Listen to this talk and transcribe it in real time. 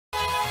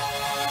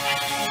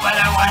What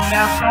a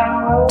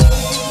wonderful.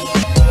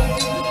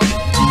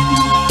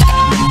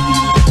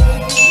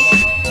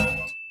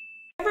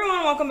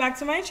 Everyone, welcome back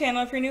to my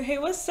channel. If you're new, hey,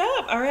 what's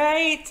up? All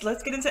right,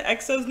 let's get into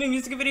EXO's new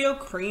music video,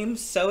 Cream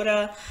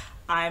Soda.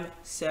 I'm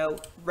so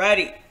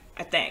ready.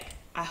 I think.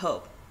 I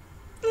hope.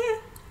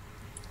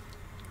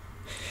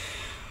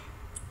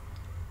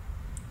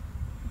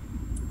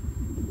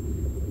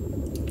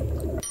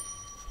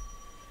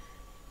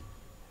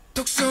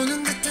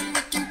 톡쏘는 듯한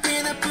느낌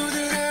꽤나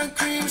부드러운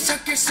크림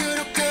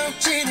섞일수록 더욱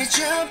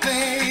진해져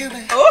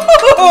baby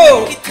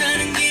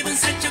기타는 기분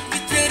살짝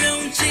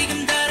위태로운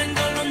지금 다른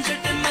걸론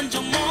절대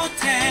만족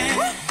못해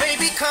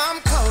Baby come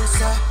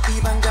closer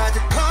입안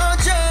가득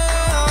퍼져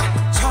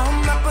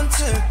처음 맛본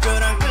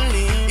특별한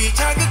끌림 이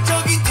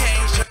자극적인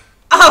텐션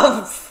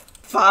Oh,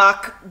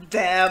 fuck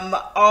them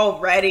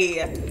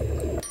already.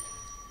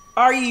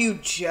 Are you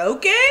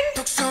joking?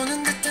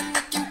 톡쏘는 듯한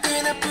느낌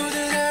꽤나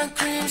부드러운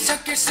크림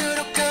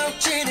섞일수록 더욱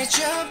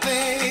진해져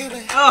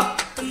baby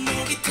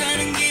목이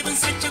타는 기분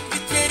살짝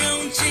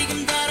위태로운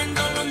지금 다른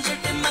걸론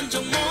절대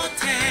만족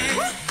못해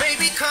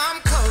Baby come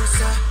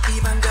closer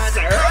입안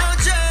가득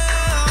퍼져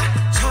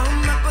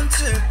처음 맛본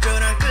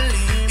특별한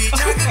끌림 이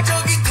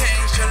자극적인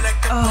텐션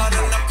like a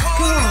bottle of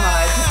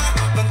cola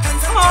넌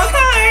탄산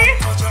Okay.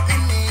 터져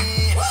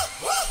있니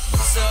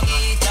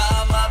성이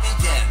다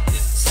마비된 듯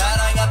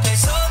사랑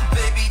앞에서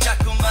baby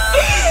자꾸만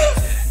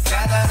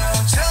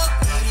가다로운 척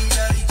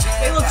이리저리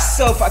They look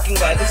so fucking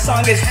good. This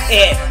song is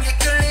it.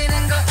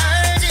 끌리는 거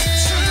알지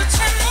주체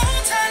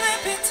못할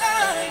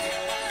appetite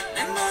내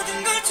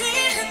모든 걸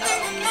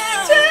뒤흔드는 날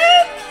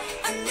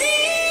I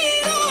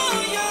need all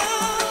your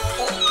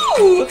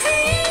Ooh.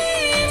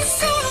 cream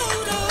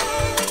soda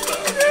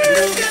너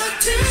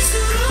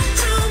곁일수록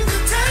좀 더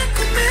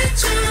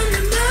달콤해져 내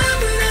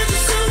맘을 아주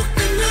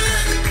속삭여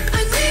I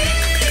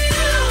need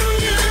all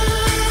your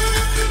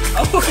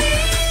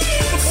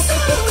cream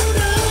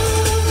soda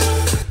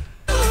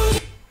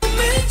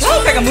That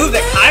looks like a move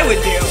that Kai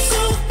would do.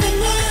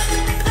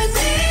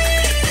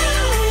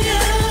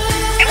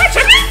 Am I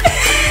tripping?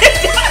 It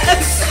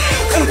does.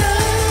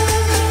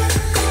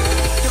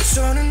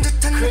 쏘는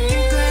듯한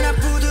느낌 꽤나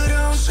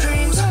부드러운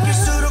크림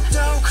섞일수록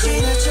더욱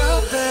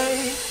진해져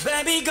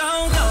Baby go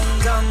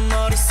덤덤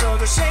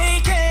머릿속을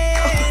shake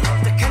it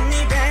딱한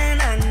입에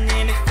난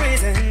이미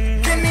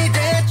freezing Give me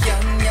that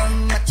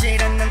yum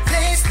맞질 않는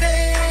taste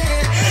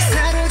it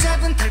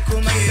사로잡은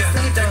달콤한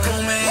그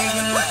달콤해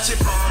마치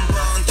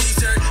bonbon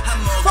dessert 한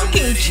모금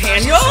Fucking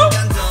Daniel?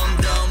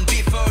 덤덤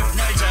before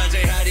날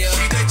자제하려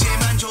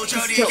시도했지만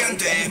조절이 안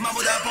돼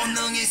마보다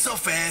본능이 so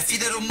fast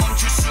이대로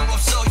멈출 수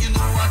없어 you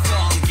know I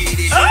gone get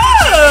it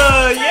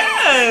Oh,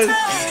 yes.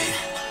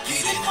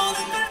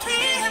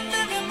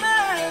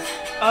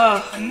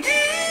 Oh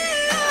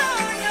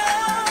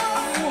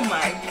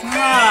my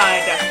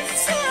god.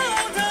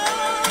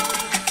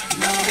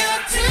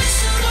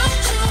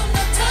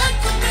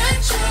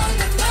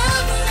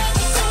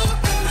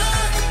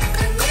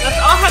 Let's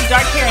all have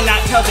dark hair and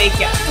not tell bake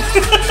yet.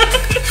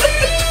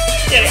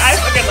 Kidding, I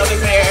fucking love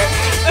his hair.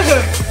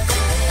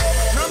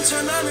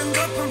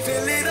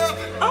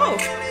 Oh.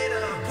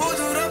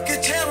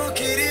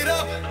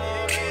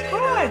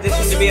 Oh, this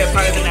seems to be a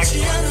part of the next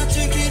one.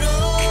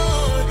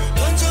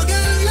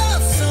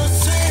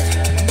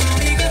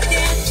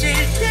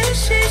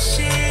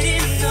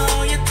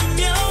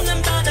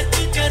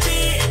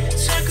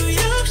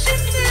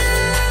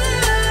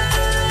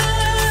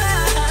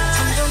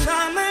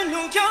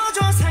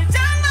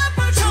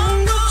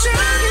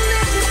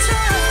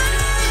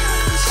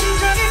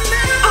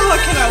 Oh, I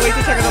cannot wait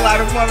to check out the live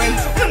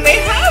performance when they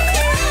have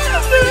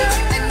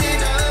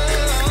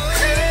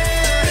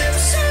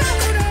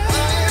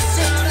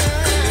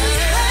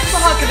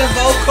fuck the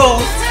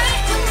vocals.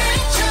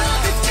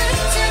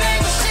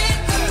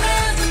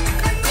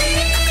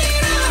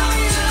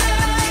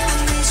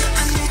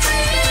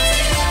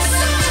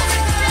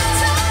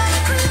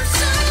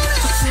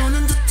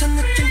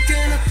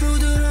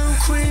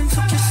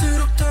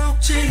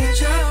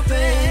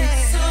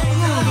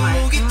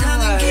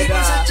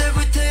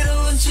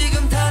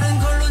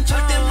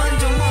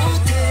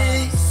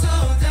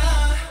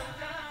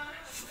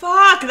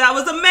 Fuck, that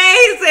was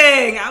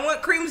amazing! I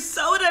want cream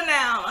soda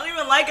now. I don't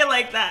even like it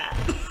like that.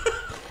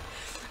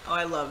 Oh,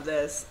 I love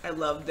this. I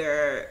love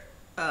their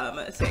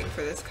thing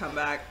for this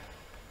comeback.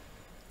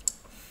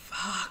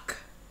 Fuck.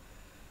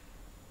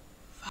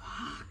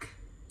 Fuck.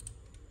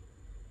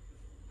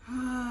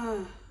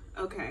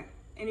 Okay.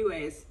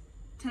 Anyways,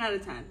 10 out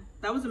of 10.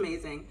 That was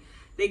amazing.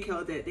 They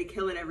killed it. They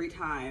kill it every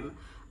time.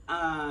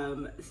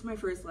 This is my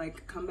first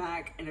like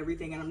comeback and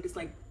everything, and I'm just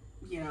like,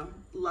 you know,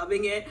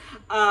 loving it.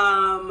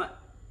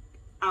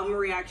 Album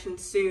reaction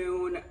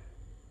soon.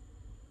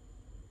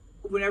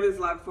 Whenever this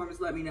live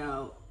performance, let me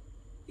know.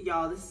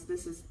 Y'all, this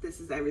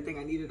is everything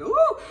I needed.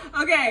 Ooh!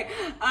 Okay.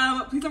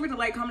 Please don't forget to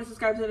like, comment,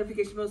 subscribe to the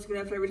notification bell so you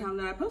can know every time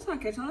that I post. I'll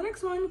catch you on the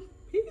next one.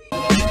 Peace.